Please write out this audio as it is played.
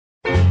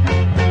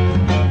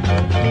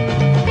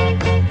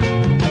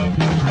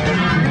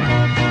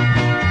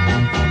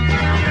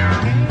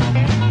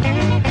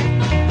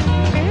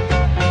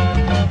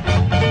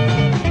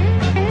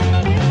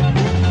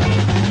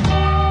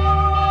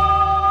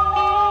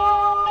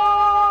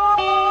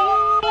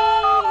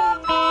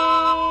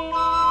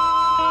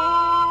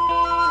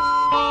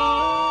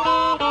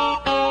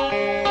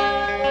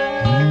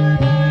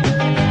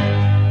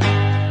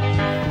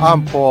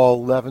I'm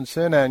Paul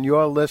Levinson, and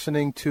you're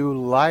listening to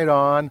Light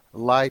On,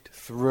 Light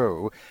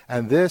Through,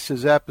 and this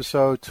is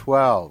episode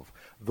 12,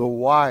 The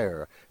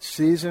Wire,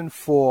 season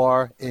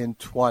 4 in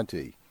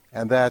 20,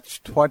 and that's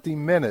 20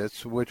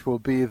 minutes, which will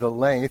be the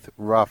length,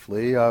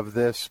 roughly, of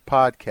this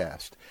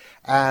podcast.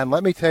 And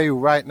let me tell you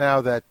right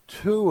now that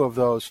 2 of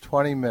those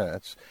 20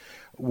 minutes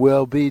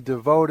will be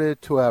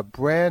devoted to a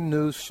brand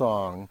new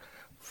song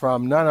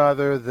from none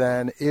other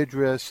than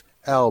Idris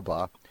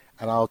Elba.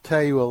 And I'll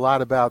tell you a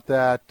lot about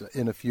that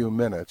in a few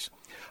minutes.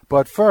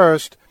 But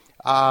first,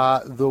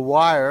 The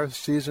Wire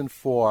Season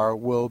 4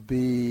 will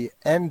be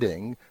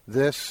ending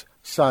this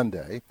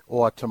Sunday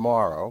or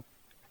tomorrow.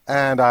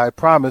 And I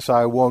promise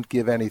I won't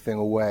give anything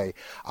away.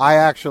 I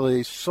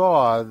actually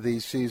saw the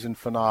season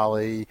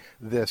finale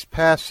this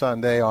past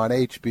Sunday on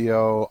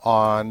HBO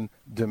On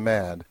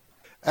Demand.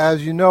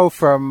 As you know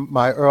from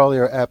my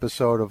earlier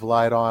episode of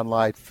Light On,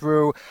 Light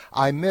Through,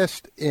 I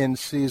missed in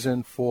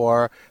Season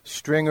 4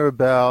 Stringer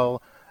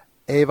Bell,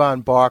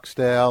 Avon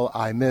Barksdale.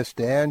 I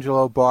missed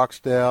Angelo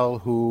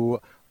Barksdale,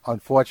 who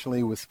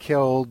unfortunately was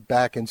killed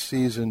back in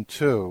Season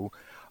 2.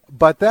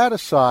 But that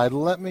aside,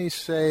 let me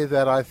say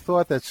that I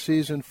thought that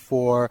Season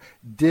 4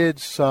 did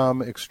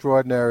some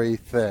extraordinary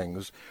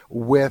things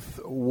with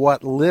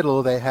what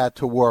little they had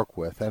to work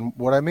with. And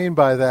what I mean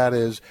by that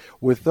is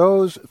with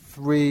those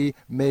 3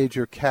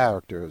 major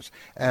characters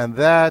and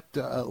that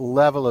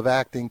level of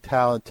acting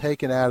talent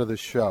taken out of the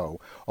show,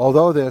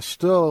 although there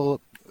still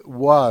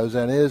was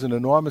and is an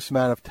enormous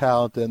amount of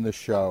talent in the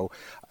show,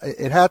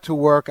 it had to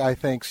work, I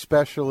think,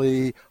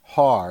 specially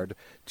hard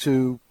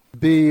to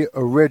be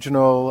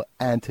original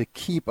and to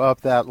keep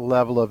up that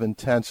level of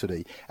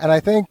intensity. And I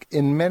think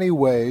in many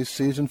ways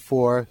Season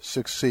 4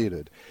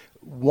 succeeded.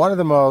 One of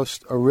the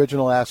most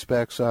original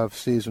aspects of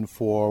Season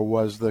 4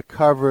 was the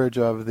coverage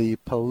of the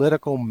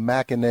political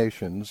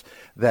machinations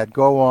that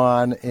go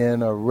on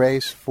in a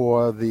race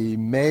for the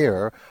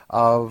mayor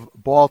of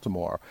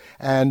Baltimore.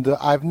 And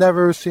I've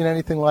never seen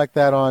anything like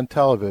that on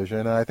television,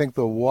 and I think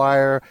The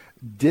Wire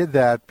did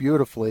that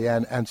beautifully,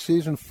 and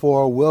Season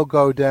 4 will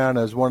go down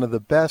as one of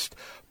the best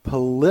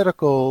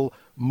political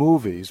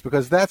movies,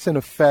 because that's in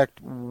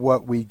effect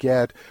what we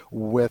get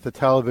with a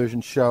television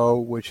show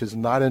which is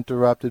not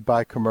interrupted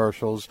by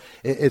commercials.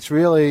 It's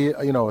really,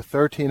 a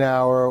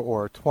 13-hour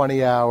or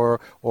 20-hour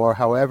or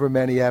however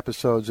many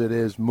episodes it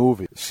is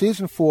movie.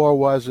 Season 4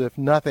 was, if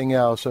nothing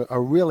else, a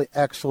really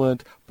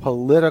excellent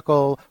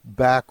political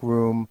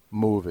backroom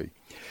movie.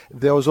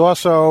 There was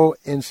also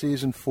in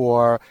Season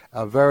 4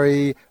 a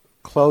very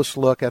close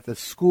look at the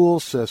school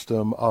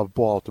system of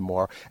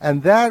Baltimore,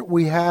 and that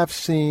we have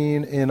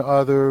seen in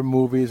other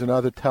movies and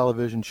other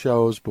television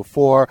shows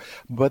before,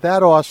 but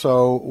that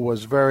also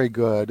was very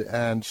good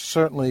and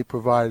certainly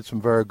provided some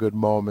very good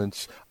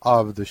moments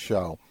of the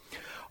show.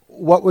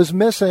 What was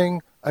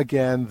missing,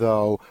 again,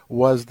 though,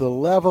 was the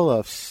level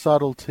of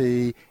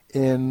subtlety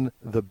in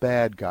the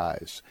bad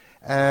guys.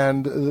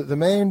 And the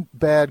main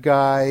bad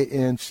guy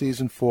in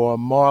Season 4,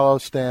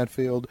 Marlo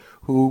Stanfield,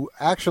 who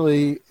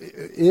actually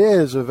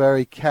is a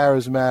very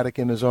charismatic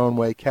in his own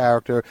way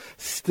character,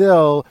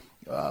 still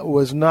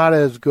was not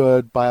as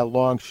good by a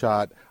long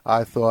shot,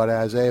 I thought,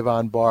 as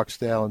Avon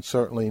Barksdale, and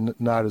certainly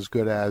not as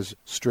good as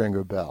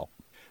Stringer Bell.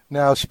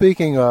 Now,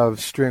 speaking of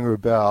Stringer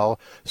Bell,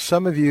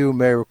 some of you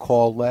may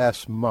recall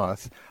last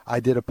month I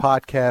did a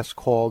podcast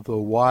called The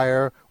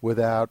Wire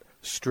Without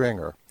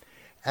Stringer.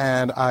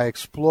 And I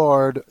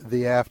explored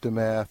the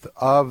aftermath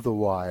of The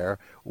Wire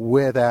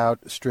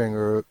without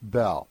Stringer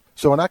Bell.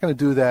 So we're not going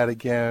to do that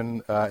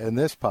again in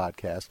this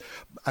podcast.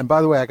 And by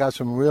the way, I got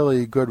some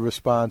really good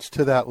response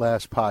to that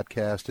last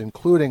podcast,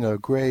 including a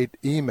great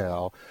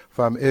email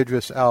from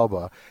Idris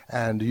Elba.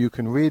 And you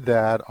can read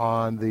that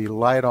on the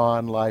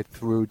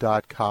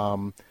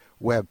lightonlightthrough.com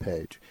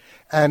webpage.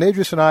 And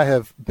Idris and I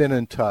have been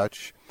in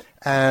touch,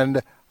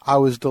 and I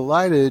was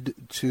delighted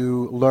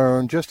to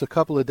learn just a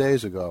couple of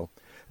days ago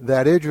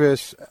that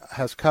Idris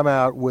has come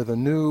out with a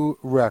new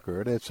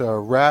record. It's a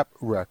rap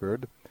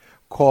record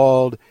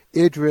called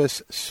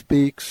Idris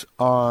Speaks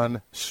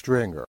on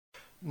Stringer.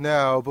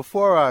 Now,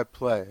 before I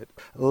play it,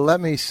 let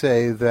me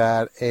say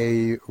that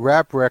a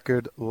rap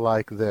record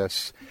like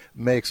this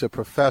makes a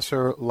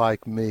professor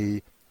like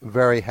me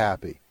very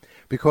happy,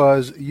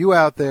 because you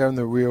out there in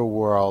the real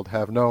world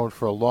have known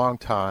for a long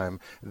time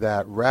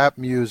that rap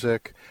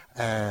music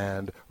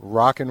and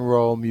rock and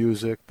roll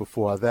music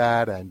before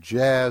that and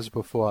jazz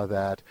before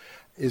that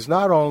is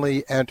not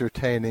only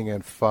entertaining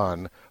and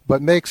fun,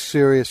 but makes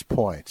serious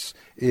points,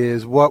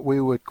 is what we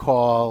would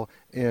call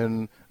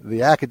in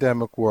the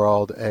academic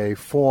world a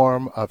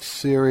form of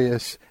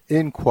serious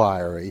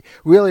inquiry,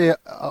 really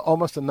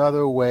almost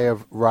another way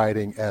of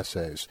writing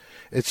essays.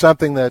 It's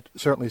something that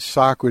certainly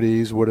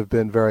Socrates would have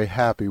been very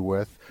happy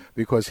with,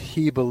 because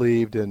he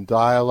believed in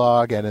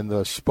dialogue and in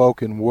the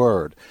spoken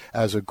word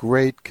as a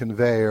great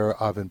conveyor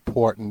of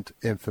important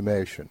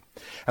information.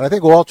 And I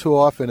think all too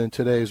often in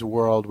today's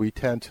world we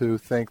tend to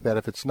think that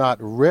if it's not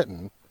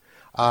written,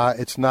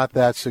 it's not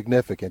that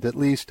significant. At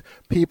least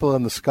people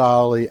in the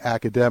scholarly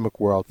academic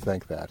world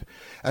think that.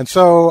 And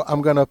so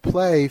I'm going to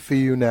play for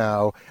you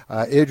now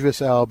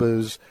Idris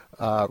Elba's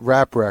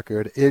rap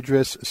record,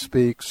 Idris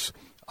Speaks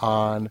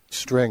on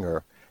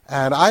Stringer.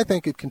 And I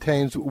think it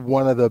contains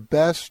one of the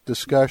best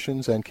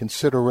discussions and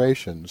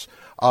considerations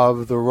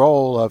of the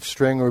role of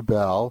Stringer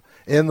Bell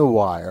in The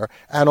Wire,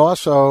 and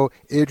also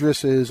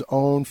Idris's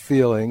own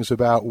feelings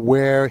about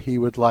where he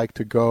would like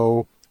to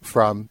go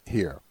from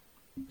here.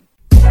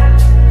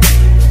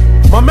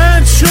 My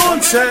man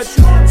Sean said,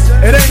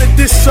 it ain't a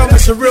diss song,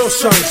 it's a real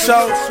song.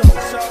 So,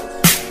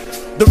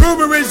 the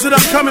rumor is that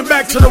I'm coming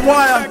back to The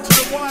Wire.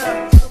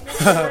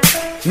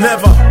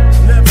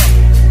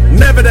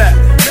 Never that.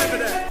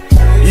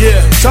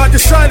 Yeah, so I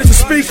decided to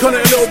speak on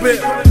it a little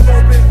bit,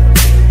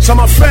 so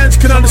my fans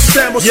can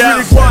understand what's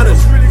really wanted.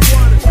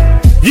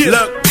 Yeah,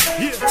 look,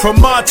 from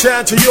my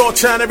town to your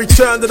town, every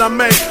turn that I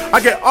make,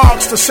 I get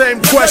asked the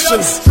same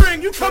questions.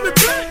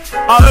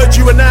 I heard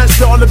you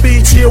announced it on the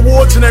BET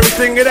Awards and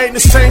everything. It ain't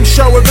the same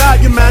show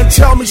without you, man.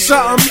 Tell me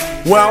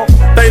something. Well,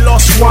 they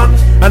lost one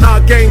and I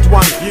gained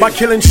one. By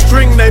killing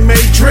String, they made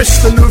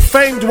Driss the new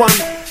famed one.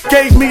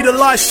 Gave me the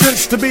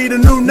license to be the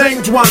new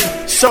named one.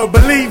 So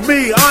believe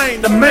me, I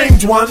ain't the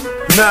maimed one.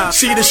 Nah,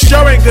 see the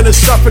show ain't gonna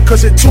suffer,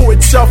 cause it taught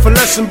itself a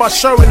lesson by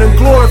showing and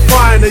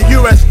glorifying the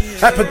US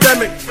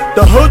epidemic.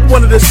 The hood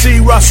wanted to see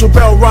Russell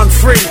Bell run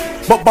free,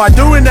 but by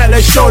doing that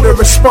they showed a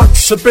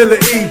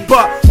responsibility.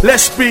 But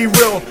let's be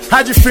real,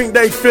 how do you think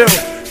they feel?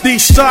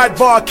 These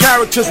sidebar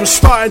characters were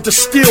starting to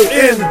steal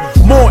in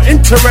more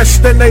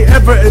interest than they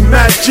ever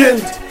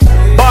imagined.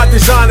 By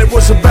design it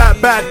was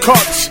about bad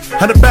cops,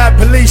 and a bad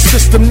police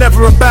system,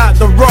 never about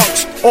the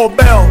Rocks or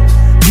Bell.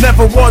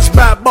 Never was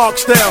about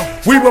Barksdale.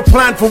 We were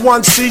planned for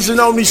one season,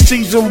 only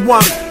season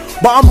one.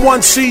 But I'm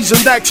one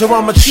seasoned actor,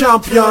 I'm a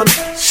champion.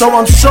 So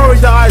I'm sorry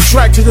that I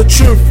attracted the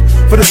truth,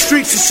 for the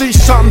streets to see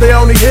something they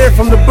only hear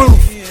from the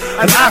booth.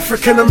 An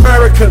African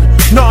American,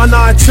 not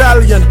an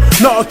Italian,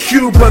 not a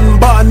Cuban,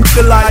 but a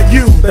nigga like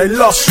you, they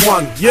lost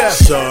one, yeah.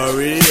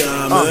 Sorry,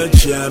 I'm a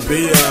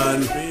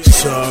champion.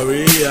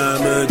 Sorry,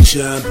 I'm a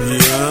champion.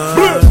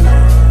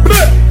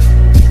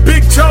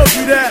 Big told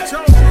you that.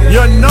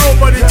 You're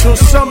nobody till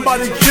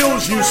somebody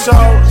kills you, so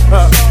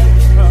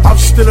I'm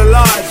still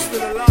alive.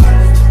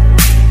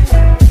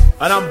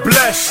 And I'm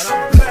blessed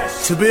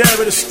to be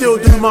able to still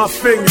do my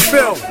thing, you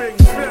feel?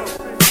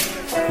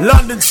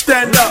 London,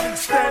 stand up.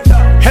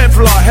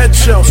 Kevlar,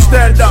 headshell,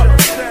 stand up.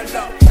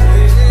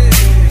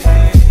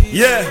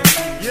 Yeah,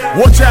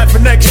 watch out for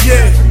next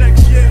year.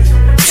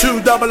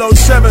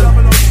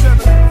 2007.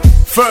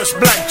 First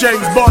Black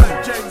James Bond.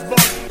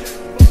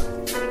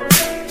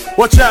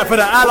 Watch out for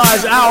the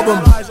Allies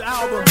album.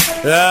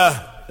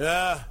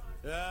 Yeah.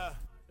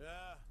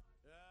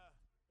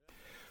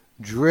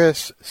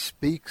 Driss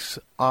Speaks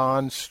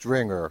on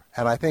Stringer,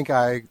 and I think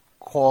I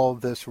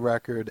called this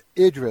record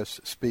Idris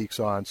Speaks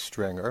on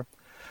Stringer,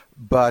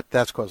 but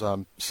that's because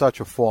I'm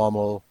such a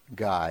formal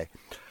guy.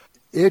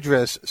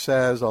 Idris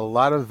says a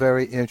lot of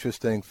very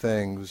interesting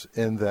things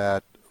in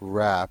that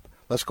rap.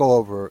 Let's go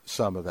over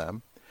some of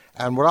them.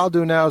 And what I'll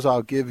do now is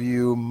I'll give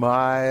you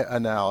my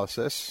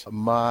analysis,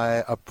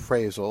 my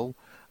appraisal,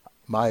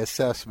 my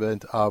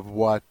assessment of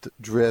what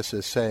Driss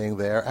is saying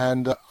there.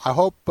 And I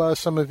hope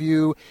some of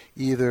you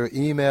either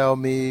email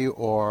me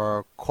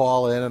or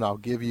call in, and I'll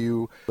give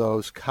you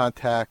those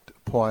contact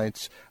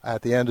points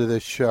at the end of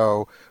this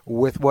show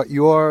with what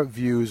your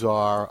views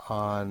are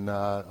on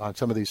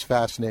some of these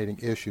fascinating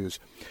issues.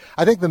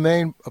 I think the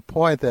main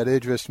point that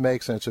Idris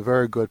makes, and it's a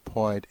very good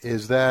point,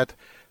 is that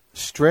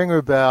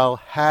Stringer Bell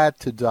had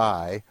to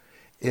die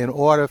in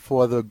order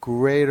for the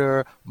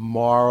greater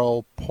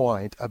moral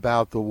point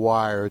about The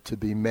Wire to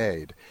be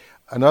made.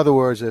 In other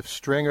words, if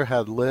Stringer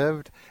had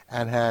lived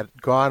and had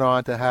gone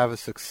on to have a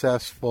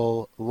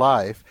successful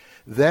life,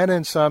 then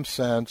in some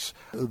sense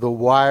The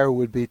Wire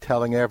would be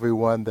telling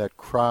everyone that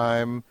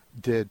crime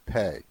did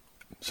pay.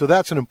 So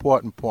that's an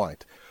important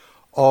point.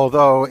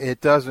 Although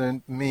it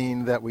doesn't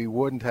mean that we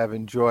wouldn't have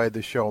enjoyed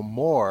the show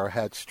more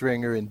had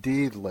Stringer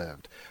indeed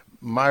lived.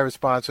 My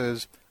response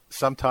is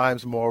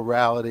sometimes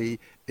morality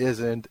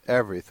isn't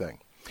everything.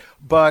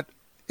 But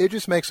it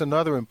just makes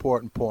another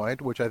important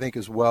point, which I think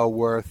is well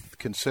worth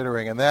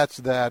considering, and that's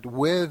that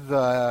with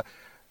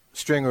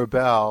Stringer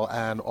Bell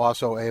and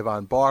also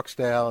Avon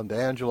Barksdale and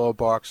D'Angelo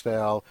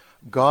Barksdale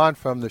gone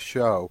from the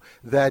show,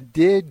 that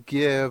did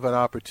give an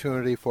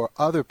opportunity for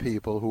other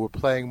people who were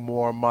playing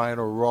more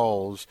minor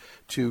roles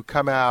to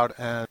come out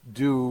and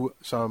do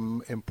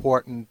some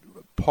important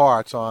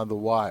parts on The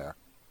Wire.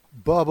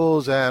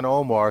 Bubbles and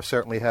Omar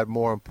certainly had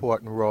more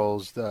important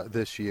roles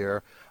this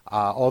year,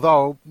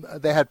 although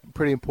they had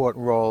pretty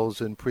important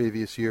roles in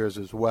previous years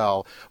as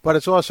well. But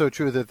it's also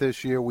true that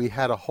this year we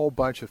had a whole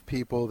bunch of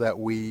people that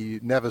we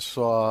never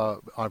saw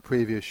on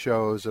previous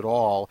shows at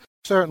all.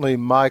 Certainly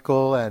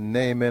Michael and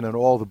Naaman and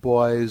all the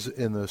boys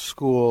in the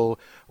school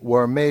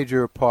were a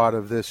major part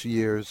of this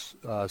year's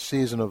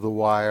season of The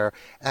Wire,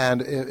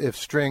 and if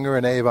Stringer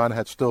and Avon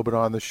had still been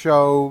on the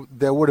show,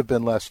 there would have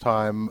been less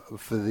time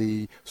for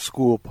the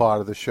school part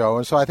of the show,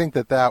 and so I think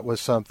that that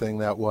was something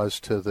that was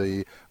to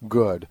the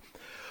good.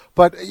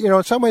 But,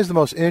 in some ways the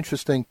most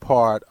interesting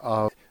part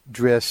of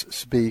Driss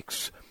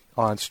Speaks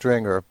on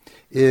Stringer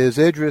is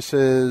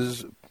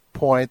Idris's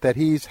point that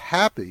he's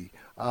happy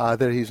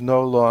that he's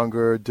no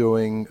longer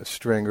doing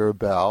Stringer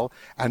Bell,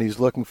 and he's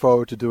looking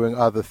forward to doing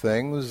other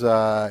things.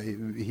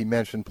 He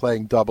mentioned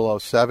playing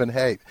 007.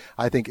 Hey,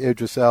 I think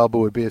Idris Elba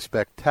would be a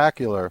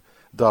spectacular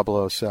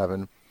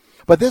 007.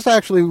 But this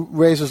actually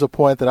raises a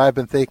point that I've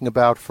been thinking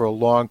about for a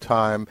long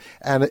time,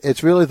 and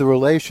it's really the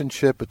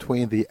relationship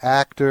between the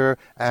actor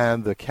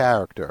and the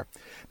character.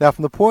 Now,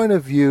 from the point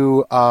of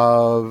view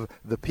of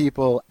the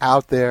people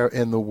out there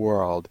in the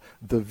world,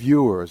 the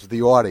viewers,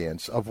 the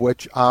audience, of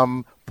which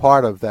I'm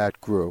part of that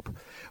group,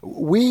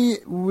 we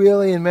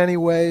really, in many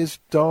ways,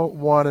 don't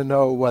want to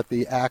know what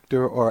the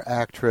actor or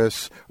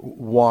actress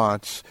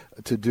wants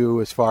to do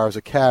as far as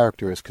a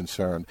character is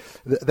concerned.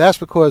 That's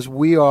because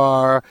we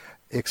are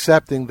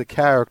accepting the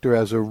character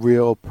as a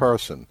real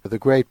person. The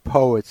great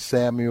poet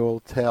Samuel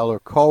Taylor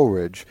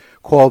Coleridge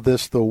called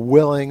this the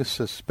willing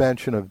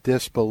suspension of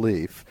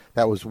disbelief.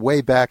 That was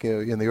way back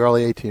in the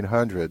early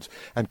 1800s.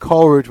 And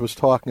Coleridge was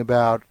talking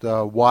about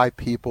why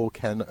people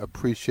can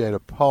appreciate a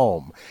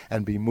poem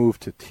and be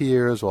moved to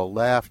tears or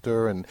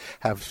laughter and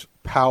have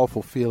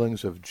powerful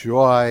feelings of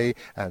joy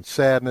and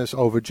sadness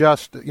over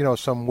just,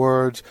 some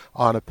words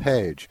on a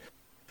page.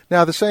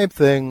 Now, the same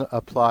thing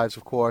applies,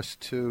 of course,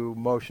 to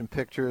motion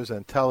pictures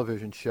and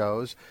television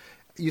shows.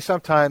 You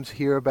sometimes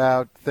hear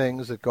about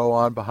things that go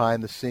on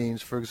behind the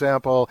scenes. For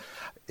example,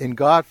 in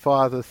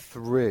Godfather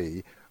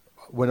 3,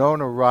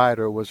 Winona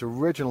Ryder was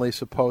originally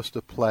supposed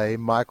to play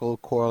Michael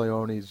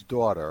Corleone's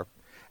daughter,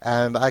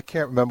 and I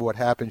can't remember what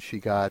happened. She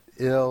got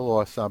ill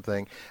or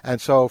something,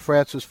 and so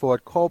Francis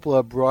Ford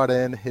Coppola brought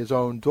in his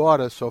own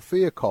daughter,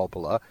 Sofia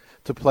Coppola,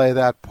 to play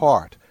that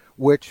part,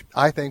 which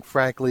I think,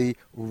 frankly,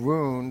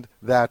 ruined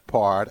that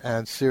part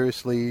and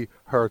seriously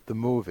hurt the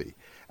movie.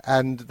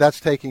 And that's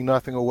taking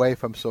nothing away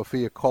from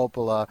Sofia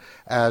Coppola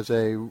as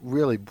a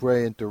really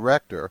brilliant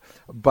director,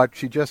 but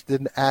she just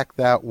didn't act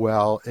that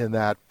well in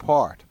that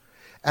part.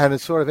 And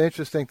it's sort of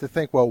interesting to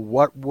think, well,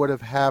 what would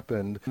have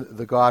happened in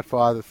The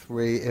Godfather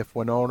 3 if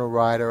Winona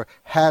Ryder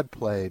had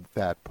played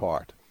that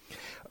part?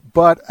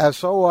 But as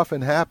so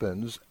often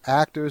happens,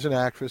 actors and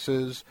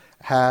actresses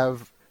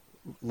have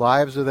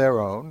lives of their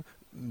own.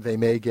 They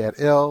may get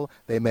ill,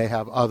 they may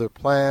have other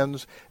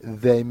plans,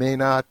 they may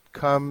not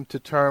come to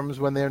terms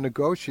when they're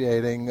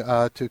negotiating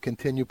to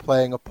continue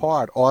playing a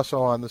part.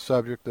 Also on the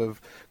subject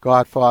of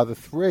Godfather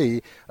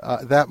 3,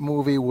 that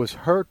movie was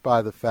hurt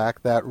by the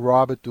fact that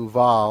Robert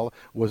Duvall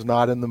was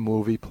not in the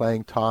movie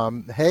playing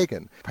Tom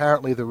Hagen.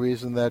 Apparently the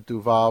reason that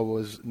Duvall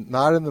was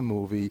not in the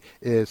movie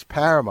is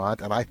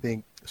Paramount, and I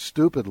think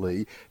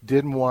stupidly,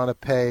 didn't want to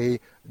pay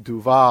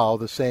Duvall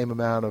the same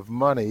amount of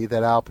money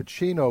that Al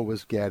Pacino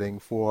was getting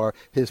for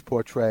his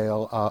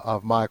portrayal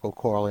of Michael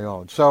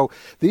Corleone. So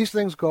these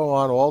things go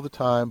on all the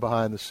time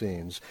behind the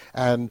scenes.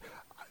 And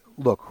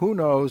look, who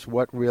knows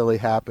what really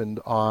happened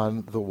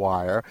on The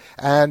Wire?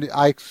 And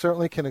I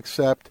certainly can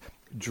accept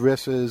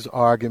Driss's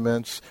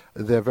arguments.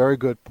 They're very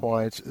good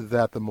points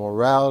that the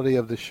morality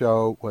of the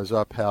show was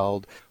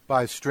upheld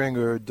by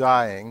Stringer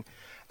dying.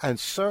 And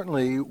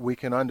certainly we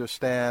can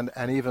understand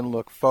and even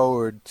look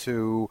forward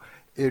to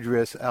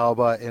Idris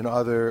Elba in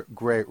other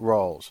great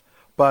roles.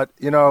 But,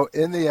 in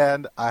the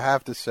end, I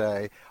have to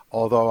say,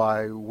 although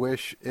I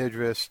wish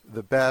Idris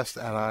the best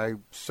and I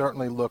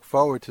certainly look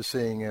forward to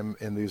seeing him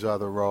in these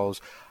other roles,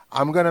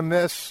 I'm going to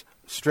miss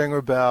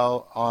Stringer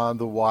Bell on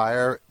The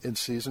Wire in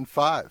Season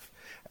 5.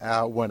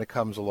 When it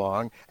comes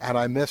along, and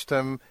I missed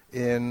him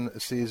in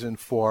Season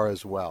 4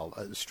 as well.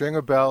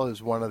 Stringer Bell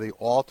is one of the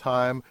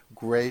all-time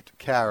great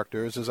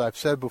characters. As I've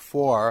said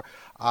before,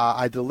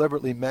 I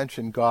deliberately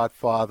mentioned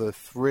Godfather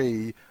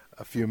 3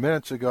 a few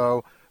minutes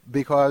ago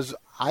because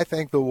I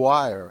think The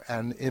Wire,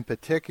 and in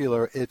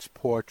particular its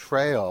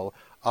portrayal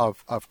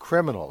of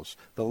criminals,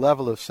 the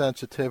level of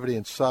sensitivity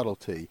and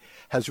subtlety,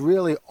 has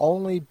really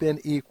only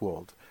been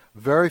equaled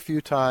very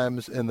few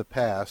times in the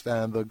past,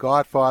 and the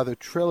Godfather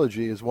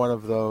trilogy is one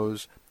of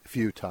those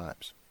few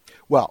times.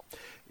 Well,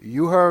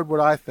 you heard what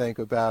I think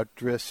about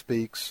Driss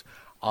Speaks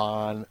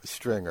on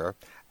Stringer.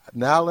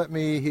 Now let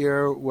me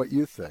hear what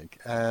you think,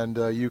 and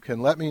you can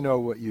let me know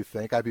what you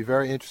think. I'd be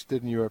very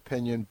interested in your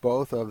opinion,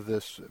 both of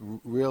this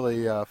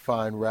really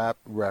fine rap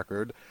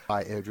record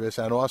by Idris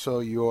and also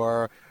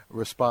your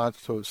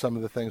response to some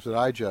of the things that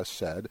I just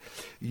said.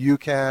 You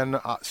can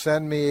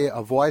send me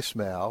a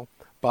voicemail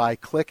by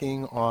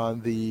clicking on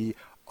the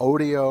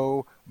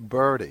audio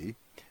birdie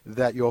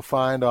that you'll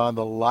find on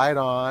the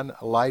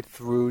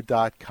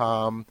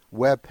lightonlightthrough.com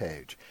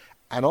webpage.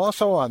 And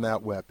also on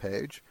that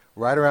webpage,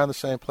 right around the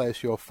same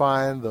place, you'll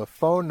find the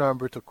phone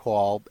number to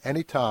call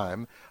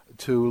anytime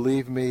to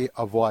leave me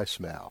a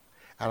voicemail.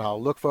 and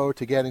I'll look forward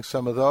to getting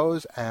some of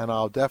those, and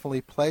I'll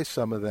definitely play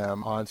some of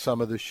them on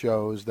some of the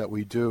shows that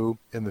we do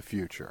in the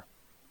future.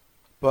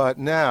 But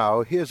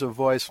now, here's a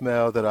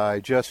voicemail that I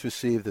just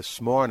received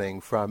this morning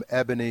from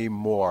Ebony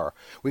Moore.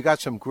 We got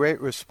some great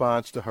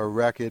response to her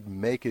record,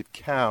 Make It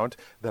Count,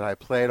 that I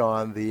played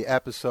on the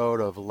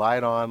episode of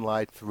Light On,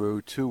 Light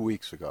Through 2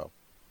 weeks ago.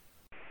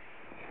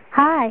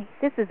 Hi,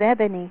 this is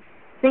Ebony,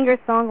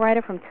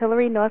 singer-songwriter from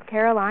Tillery, North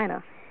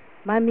Carolina.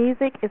 My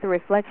music is a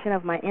reflection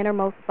of my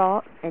innermost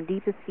thoughts and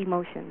deepest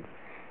emotions.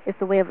 It's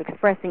a way of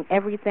expressing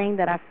everything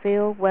that I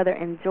feel, whether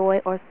in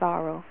joy or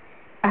sorrow.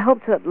 I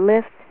hope to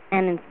uplift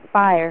and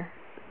inspire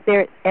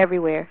spirits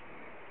everywhere.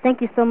 Thank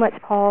you so much,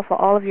 Paul, for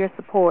all of your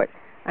support.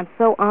 I'm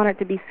so honored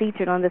to be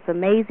featured on this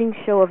amazing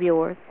show of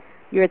yours.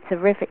 You're a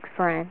terrific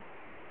friend.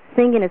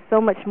 Singing is so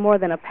much more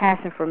than a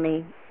passion for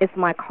me. It's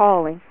my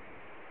calling,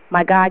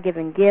 my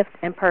God-given gift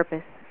and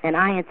purpose, and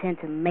I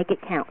intend to make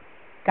it count.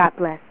 God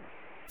bless.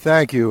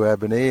 Thank you,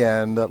 Ebony,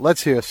 and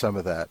let's hear some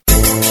of that.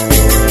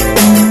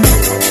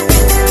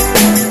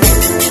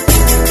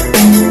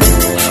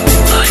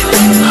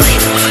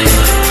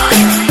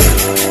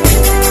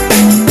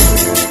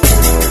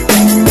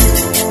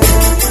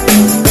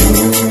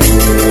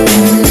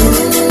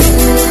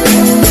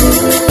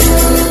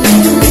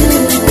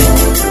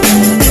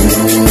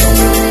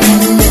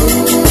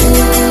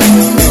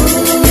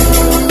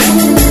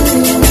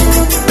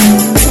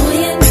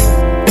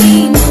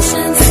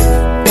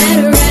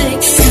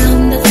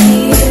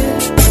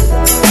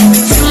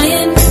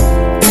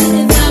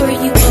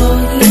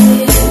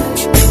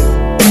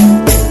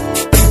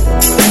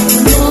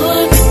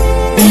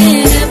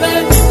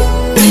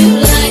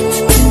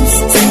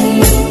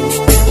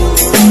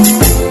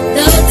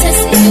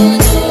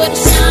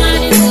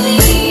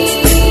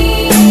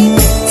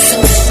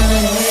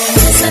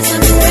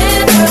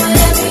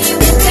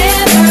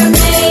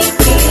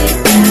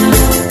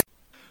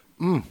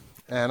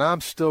 And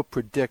I'm still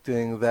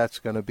predicting that's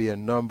going to be a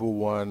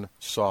 #1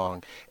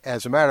 song.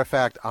 As a matter of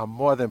fact, I'm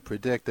more than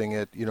predicting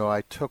it. You know,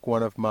 I took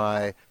one of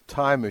my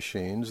time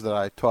machines that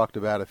I talked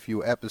about a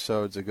few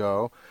episodes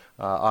ago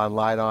on,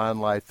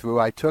 Light Through.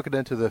 I took it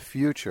into the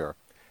future,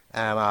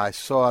 and I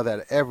saw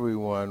that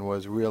everyone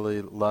was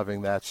really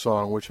loving that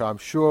song, which I'm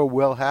sure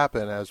will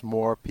happen as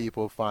more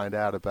people find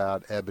out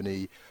about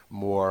Ebony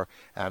Moore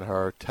and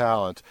her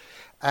talent.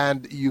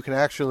 And you can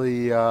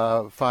actually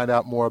find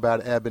out more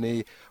about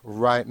Ebony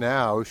right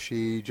now.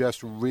 She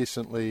just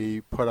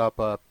recently put up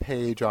a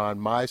page on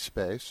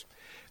MySpace,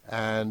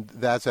 and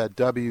that's at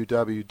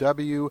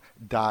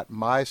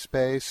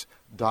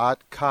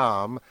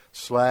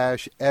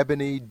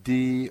www.myspace.com/Ebony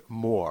D.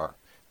 Moore.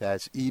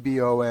 That's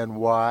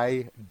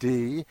EBONYDMOORE.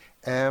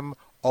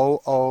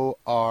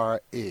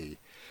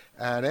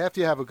 And after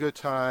you have a good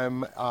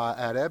time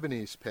at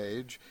Ebony's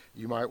page,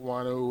 you might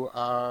want to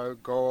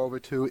go over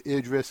to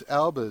Idris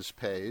Elba's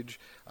page.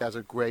 He has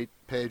a great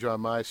page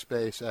on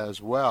MySpace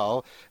as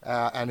well.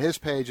 And his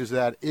page is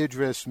at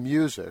Idris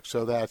Music.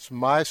 So that's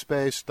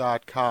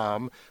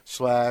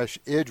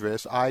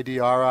myspace.com/Idris,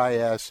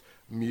 IDRIS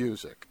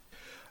Music.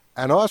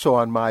 And also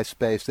on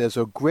MySpace, there's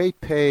a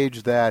great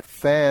page that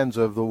fans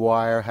of The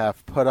Wire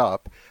have put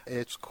up.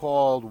 It's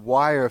called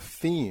Wire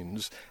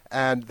Fiends,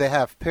 and they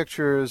have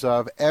pictures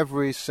of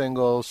every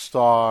single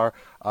star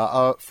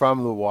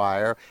from The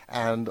Wire,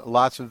 and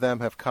lots of them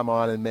have come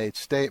on and made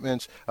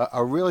statements.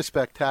 A really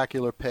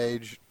spectacular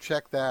page.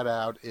 Check that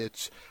out.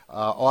 It's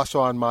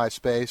also on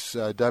MySpace,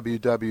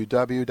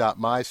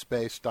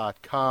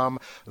 www.myspace.com.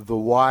 The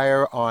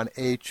Wire on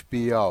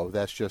HBO.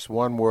 That's just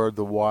one word,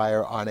 The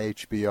Wire on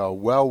HBO.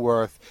 Well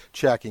worth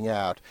checking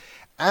out.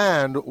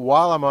 And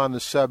while I'm on the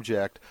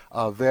subject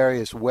of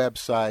various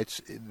websites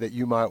that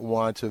you might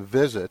want to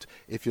visit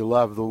if you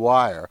love The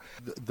Wire,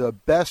 the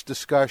best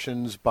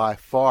discussions by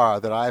far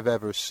that I've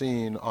ever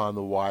seen on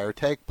The Wire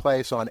take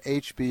place on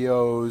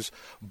HBO's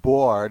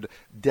board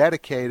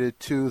dedicated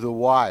to The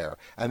Wire.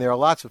 And there are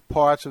lots of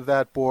parts of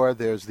that board.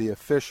 There's the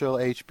official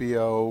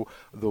HBO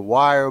The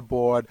Wire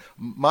board.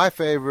 My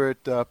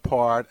favorite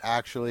part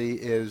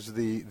actually is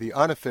the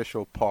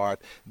unofficial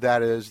part.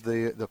 That is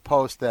the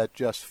post that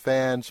just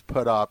fans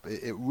put up.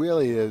 It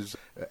really is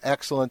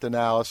excellent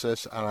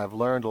analysis, and I've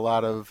learned a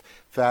lot of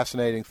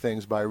fascinating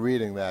things by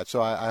reading that.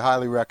 So I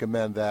highly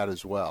recommend that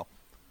as well.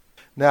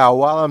 Now,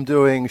 while I'm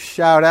doing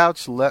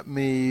shout-outs, let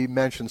me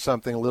mention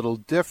something a little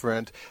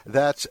different.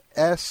 That's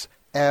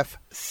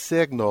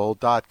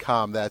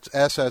sfsignal.com. That's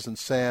S as in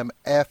Sam,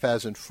 F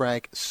as in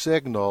Frank,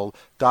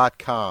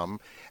 signal.com.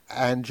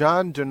 And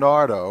John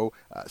DiNardo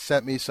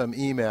sent me some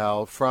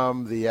email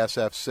from the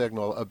SF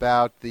Signal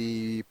about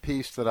the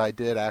piece that I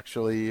did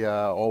actually,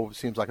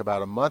 seems like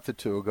about a month or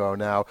two ago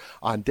now,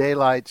 on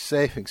daylight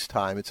savings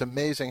time. It's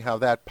amazing how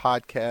that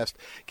podcast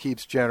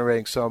keeps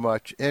generating so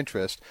much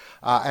interest.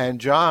 And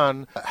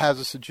John has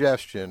a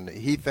suggestion.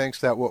 He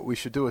thinks that what we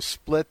should do is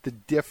split the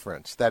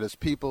difference. That is,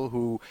 people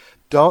who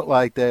don't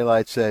like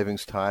daylight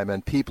savings time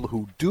and people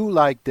who do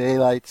like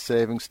daylight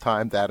savings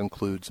time, that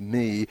includes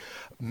me,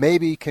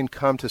 maybe can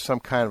come to some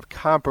kind of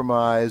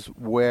compromise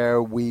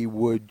where we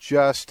would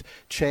just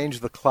change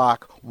the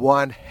clock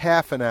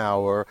 1/2 an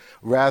hour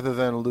rather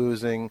than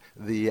losing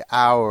the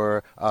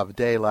hour of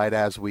daylight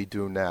as we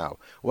do now.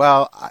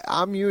 Well,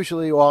 I'm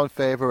usually all in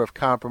favor of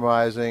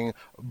compromising,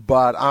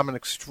 but I'm an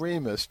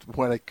extremist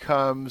when it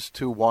comes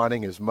to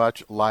wanting as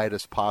much light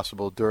as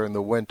possible during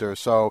the winter.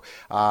 So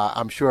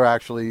I'm sure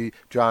actually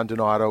John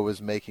Donato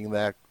was making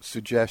that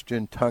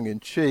suggestion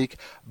tongue-in-cheek,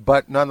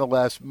 but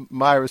nonetheless,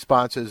 my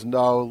response is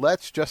no,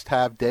 let's just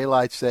have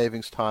daylight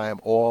savings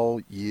time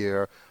all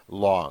year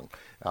long.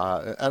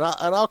 And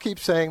I'll keep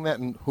saying that,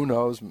 and who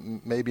knows,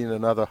 maybe in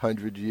another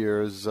 100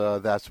 years,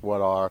 that's what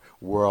our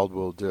world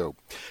will do.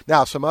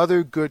 Now, some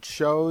other good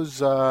shows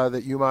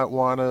that you might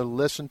want to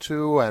listen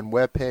to and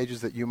web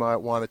pages that you might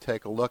want to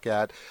take a look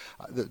at.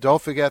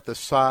 Don't forget the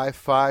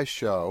Sci-Fi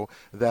Show.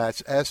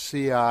 That's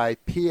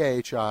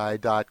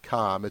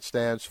SCIPHI.com. It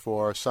stands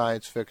for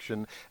Science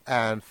Fiction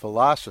and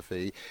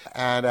Philosophy.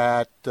 And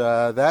at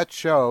that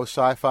show,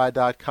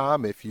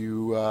 sci-fi.com, if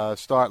you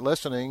start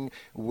listening,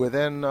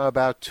 within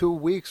about 2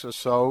 weeks or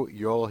so,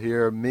 you'll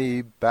hear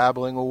me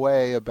babbling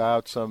away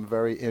about some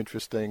very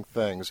interesting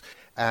things.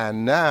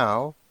 And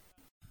now,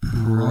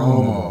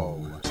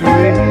 promo.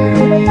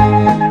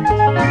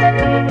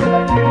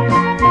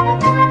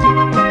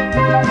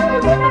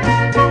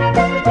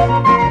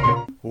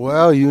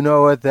 Well, you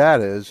know what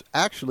that is.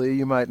 Actually,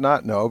 you might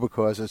not know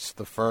because it's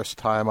the first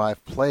time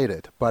I've played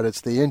it, but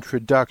it's the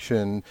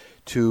introduction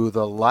to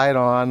the Light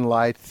On,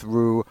 Light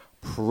Through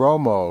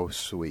promo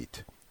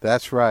suite.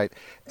 That's right.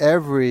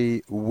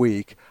 Every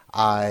week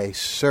I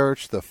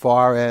search the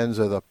far ends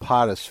of the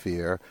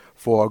potosphere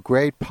for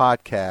great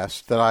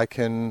podcasts that I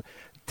can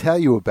tell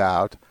you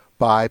about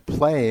by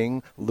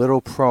playing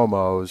little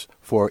promos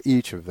for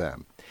each of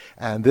them.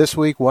 And this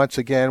week, once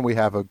again, we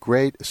have a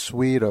great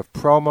suite of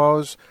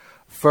promos.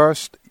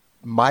 First,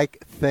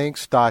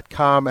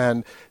 MikeThinks.com,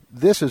 and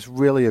this is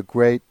really a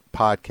great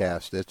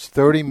podcast. It's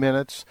 30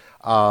 minutes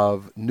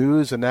of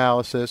news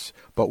analysis,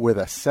 but with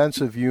a sense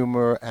of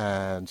humor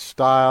and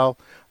style.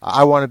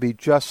 I want to be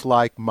just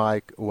like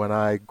Mike when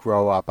I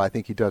grow up. I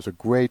think he does a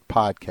great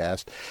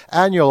podcast.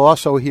 And you'll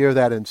also hear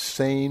that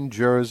insane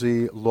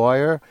Jersey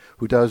lawyer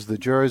who does the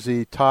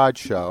Jersey Todd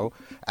Show,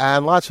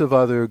 and lots of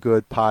other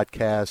good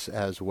podcasts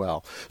as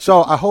well.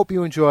 So I hope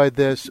you enjoyed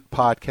this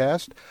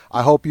podcast.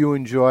 I hope you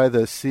enjoy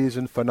the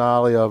season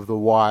finale of The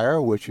Wire,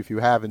 which if you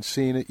haven't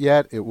seen it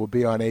yet, it will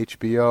be on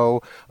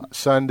HBO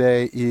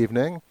Sunday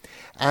evening.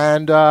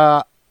 And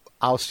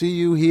I'll see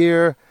you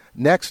here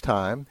next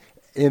time.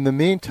 In the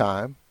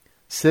meantime,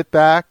 sit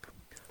back,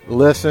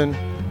 listen,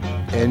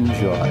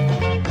 enjoy.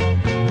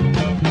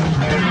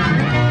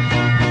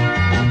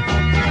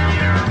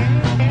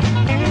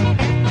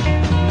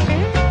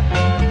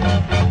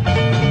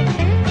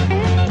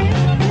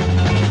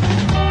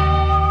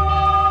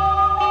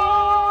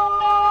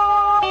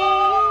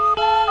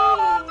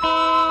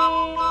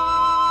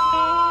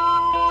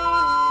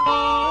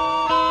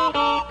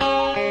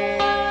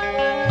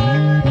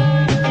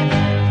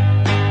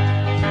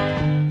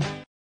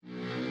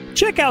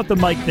 Check out the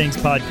Mike Thinks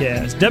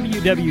podcast,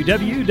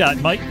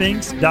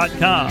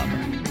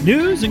 www.mikethinks.com.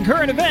 News and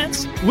current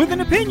events with an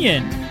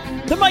opinion.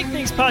 The Mike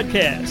Thinks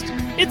podcast.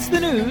 It's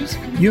the news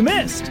you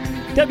missed.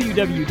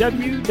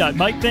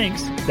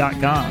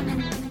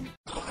 www.mikethinks.com.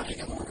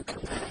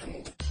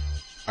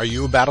 Are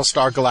you a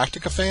Battlestar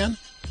Galactica fan?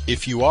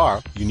 If you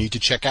are, you need to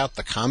check out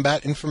the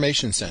Combat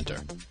Information Center.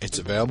 It's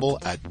available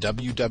at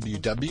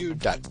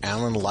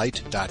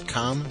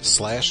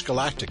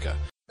www.alanlight.com/Galactica.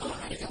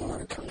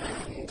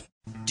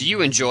 Do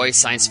you enjoy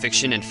science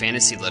fiction and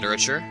fantasy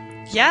literature?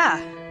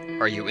 Yeah.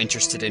 Are you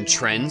interested in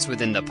trends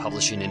within the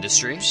publishing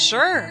industry?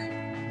 Sure.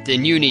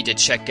 Then you need to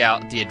check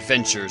out the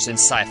Adventures in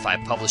Sci-Fi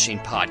Publishing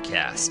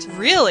podcast.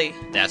 Really?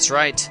 That's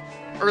right.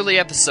 Early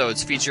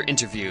episodes feature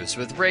interviews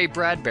with Ray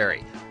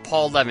Bradbury,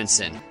 Paul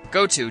Levinson.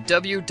 Go to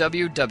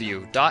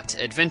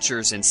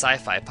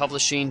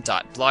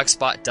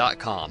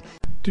www.adventuresinscifipublishing.blogspot.com.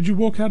 Did you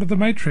walk out of The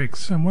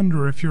Matrix and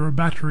wonder if you're a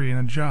battery in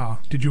a jar?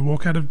 Did you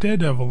walk out of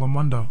Daredevil and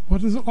wonder,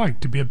 what is it like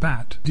to be a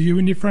bat? Do you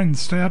and your friends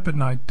stay up at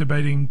night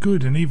debating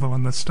good and evil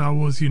in the Star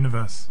Wars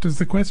universe? Does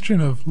the question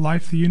of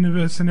life, the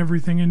universe, and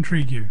everything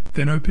intrigue you?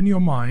 Then open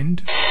your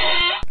mind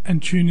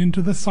and tune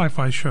into The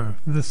Sci-Fi Show,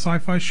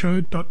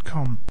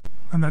 thescifishow.com.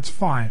 And that's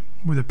Phi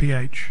with a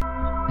PH.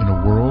 In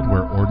a world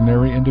where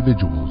ordinary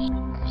individuals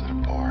I was at a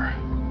bar.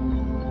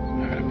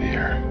 I had a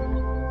beer.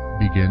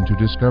 begin to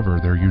discover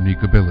their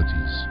unique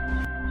abilities.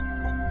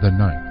 The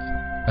Ninth,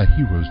 a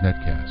Heroes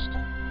Netcast.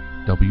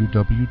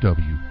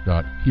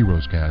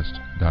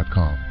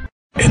 www.heroescast.com.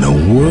 In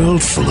a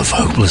world full of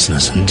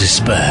hopelessness and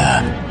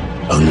despair,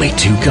 only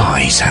two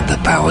guys had the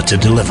power to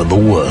deliver the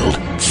world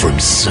from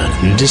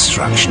certain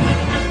destruction.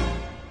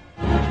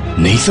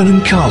 Nathan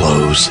and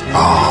Carlos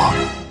are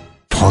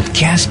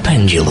Podcast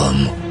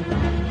Pendulum,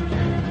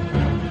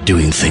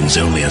 doing things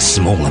only a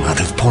small amount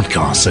of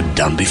podcasts had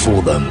done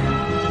before them.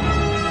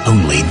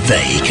 Only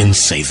they can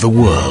save the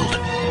world.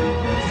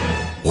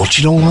 Watch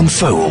it all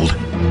unfold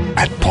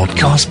at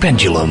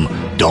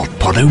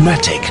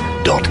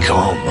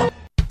podcastpendulum.podomatic.com.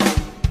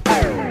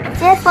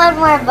 Just one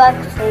more book,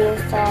 please,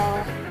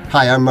 sir.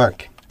 Hi, I'm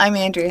Mark. I'm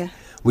Andrea.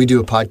 We do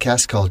a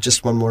podcast called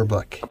Just One More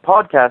Book. A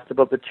podcast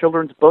about the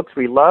children's books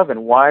we love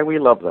and why we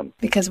love them.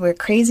 Because we're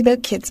crazy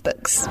about kids'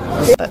 books.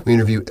 We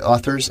interview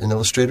authors and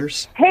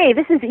illustrators. Hey,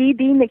 this is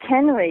E.B.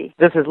 McHenry.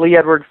 This is Lee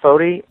Edward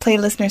Fody. Play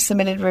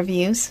listener-submitted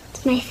reviews.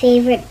 It's my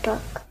favorite book.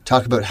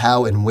 Talk about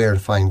how and where to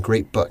find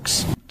great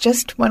books.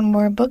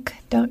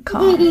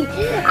 JustOneMoreBook.com.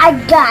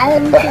 I got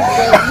him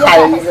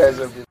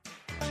today.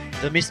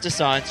 The Mr.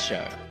 Science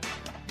Show,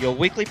 your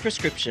weekly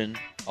prescription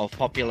of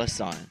popular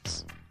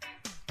science.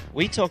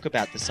 We talk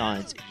about the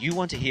science you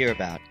want to hear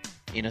about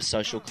in a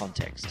social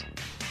context.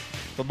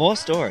 For more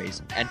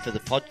stories and for the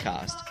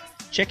podcast,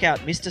 check out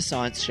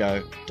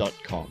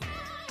MrScienceShow.com.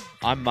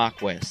 I'm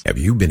Mark West. Have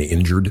you been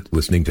injured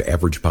listening to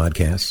average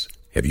podcasts?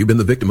 Have you been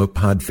the victim of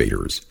pod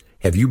faders?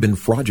 Have you been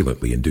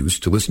fraudulently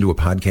induced to listen to a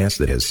podcast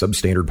that has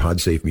substandard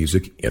PodSafe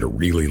music and a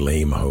really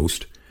lame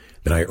host?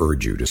 Then I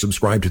urge you to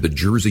subscribe to The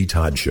Jersey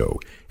Todd Show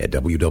at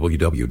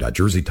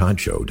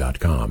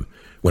www.jerseytoddshow.com.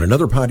 When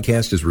another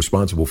podcast is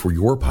responsible for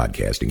your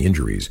podcasting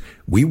injuries,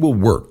 we will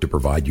work to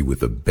provide you with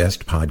the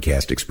best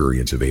podcast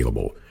experience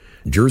available.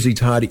 Jersey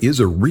Todd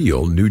is a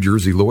real New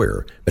Jersey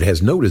lawyer, but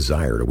has no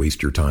desire to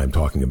waste your time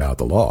talking about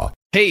the law.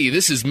 Hey,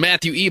 this is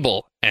Matthew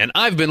Ebel, and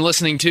I've been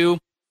listening to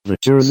The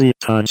Jersey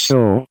Todd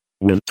Show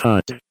with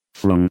Todd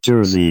from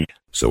Jersey.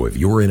 So if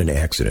you're in an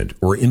accident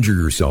or injure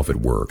yourself at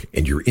work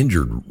and you're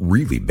injured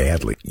really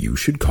badly, you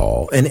should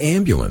call an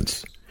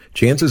ambulance.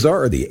 Chances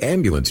are the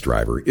ambulance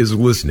driver is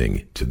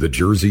listening to The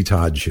Jersey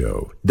Todd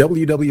Show.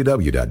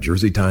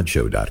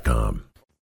 www.jerseytoddshow.com.